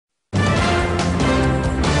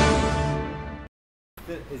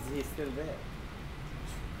he still there?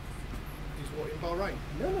 He's what, in Bahrain?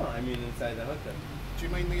 No, I mean inside the hotel. Do you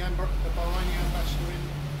mean the Bahraini ambassador in?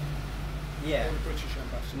 Yeah. Or the British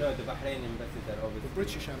ambassador? No, the Bahrain ambassador obviously. The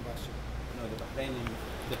British ambassador? No, the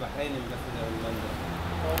Bahrain ambassador in London.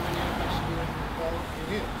 Bahraini ambassador in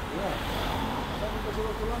here? Yeah.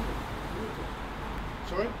 ambassador to London.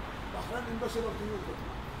 Sorry? Bahrain ambassador to UK.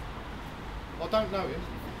 I don't know him.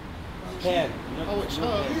 Hair. Oh, it's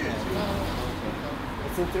her.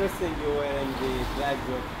 It's interesting you're wearing the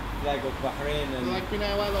flag of Bahrain and. Well, they've been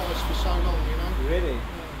our allies for so long, you know. Really?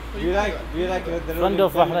 Yeah. Do you like the Friend ruling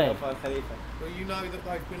of family Bahrain. of Al Khalifa? Well, you know that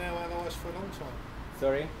they've been our allies for a long time.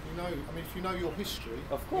 Sorry? You know, I mean, if you know your history,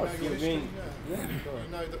 Of course, you know your history, yeah, of course.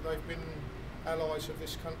 you know that they've been allies of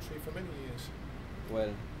this country for many years. Well,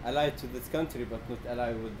 allied to this country, but not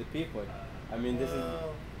allied with the people. I mean, this is a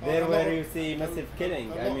there lot where of- you see massive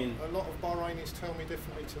killing. A lot of Bahrainis tell me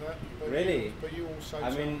differently to that. But Really? But you also. I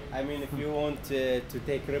tell mean, me. I mean, if you want to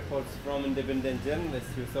take reports from independent journalists,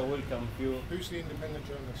 you're so welcome. If you Who's the independent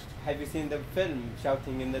journalist? have you seen the film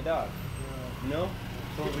Shouting in the Dark? No. No?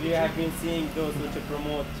 Probably you have been seeing those which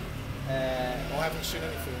promote. I haven't seen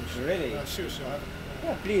any films. Really? No, seriously, I haven't.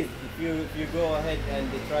 Yeah, please, if you go ahead and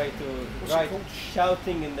try to What's it write called?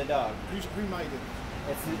 Shouting in the Dark. Who made it?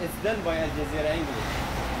 It's done by Al Jazeera English.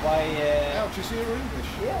 By Al Jazeera English.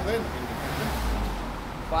 Yeah. They're not independent.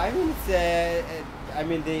 but I mean it's I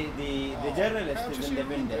mean the journalist Al is Jazeera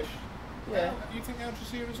independent. English? Yeah. You think Al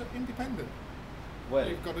Jazeera is independent? Well,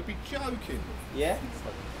 You've got to be joking. yeah. You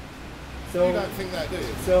So don't think that, do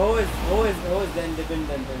you? so who is the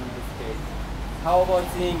independent in this case? How about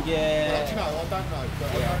seeing? Well, do you know, I don't know,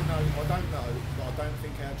 but Yeah. I don't know, but I don't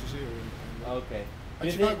think Al Jazeera are independent. Okay. And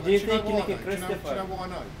Do you think why I Nicky know? Do Christopher? you know what I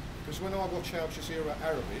know? Because when I watch Al Jazeera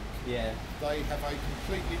Arabic, Yeah. they have a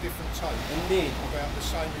completely different take Indeed. about the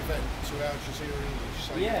same event to Al Jazeera English.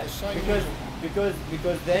 So Yeah. the same Because the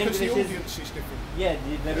because English the is. audience is different. Yeah,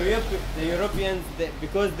 the Europeans,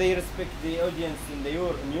 because they respect the audience in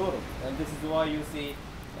in Europe, and this is why you see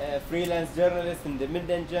freelance journalists,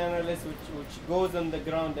 independent journalists, which goes on the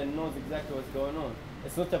ground and knows exactly what's going on.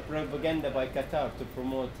 It's not a propaganda by Qatar to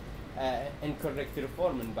promote incorrect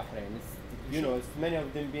reform in Bahrain. It's many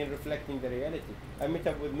of them been reflecting the reality. I met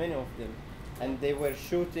up with many of them, and they were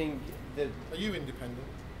shooting the. Are you independent?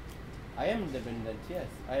 I am independent, yes.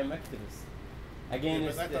 I am activist. Again, Yeah,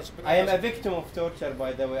 but that doesn't- but I that am a doesn't- victim of torture,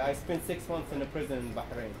 by the way. I spent 6 months in a prison in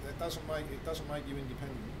Bahrain. It doesn't make you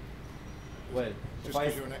independent. Well, Just if I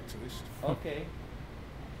because you're an activist. okay.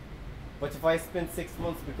 But if I spent 6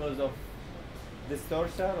 months because of this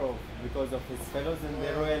torture or because of his fellows in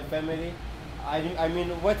the royal family, I mean,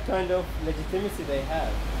 what kind of legitimacy they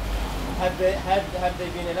have? Have they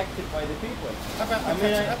been elected by the people? How about I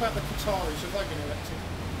mean, how about the Qataris? Have they been elected?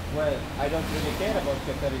 well, I don't really care about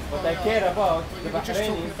Qataris, but Oh, I yeah, care about Well, the you were just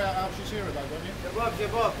talking Bahrainis. about Al Jazeera though, weren't you?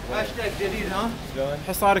 شباب هاشتاج جديد ها شلون؟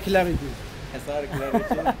 حصارك لا ريبي حصارك لا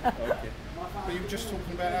رجل؟ Okay. But you were just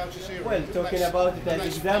talking about Al Jazeera. Well, talking That's- about it as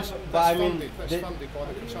that's- example, that's but I mean, that's funded by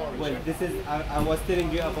the Qataris. well, yeah. this is I was telling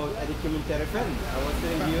you about a documentary film. I was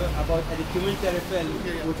telling you about a documentary film,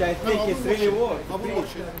 Yeah. which I No, think I will is watch really it. worth. I will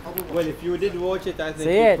watch it. I will watch Well, it. if you did watch it, I think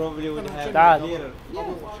See you it? probably would No, no, have Dad. a clearer. I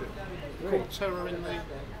will watch it. Called Terror in the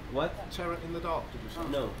What? Terror in the Dark. Did you say?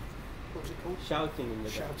 No, What was it called? shouting in the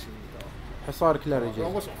dark. Shouting in the Dark. حصارك لا Well, I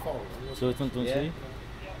رجال wasn't followed. I wasn't- سويتون تونسي؟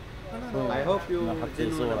 I hope you لا، حط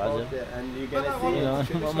genuine صور about عجب. it and you're No, no, gonna I see will it. watch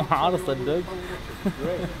it. ما Listen, عارف I will- صدق. I will watch it.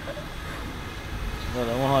 Great. لا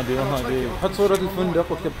لا مو هادي مو هادي. حط صورة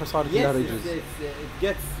الفندق واكتب حصارك لا Yes, رجال it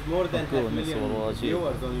gets more than Cool, half million الصور واجد.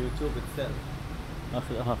 viewers on YouTube itself.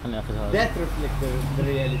 خليني اخذ هذا. That reflects the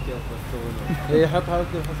reality of what's going on. اي حط هذا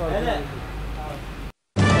حصارك لا أنا رجال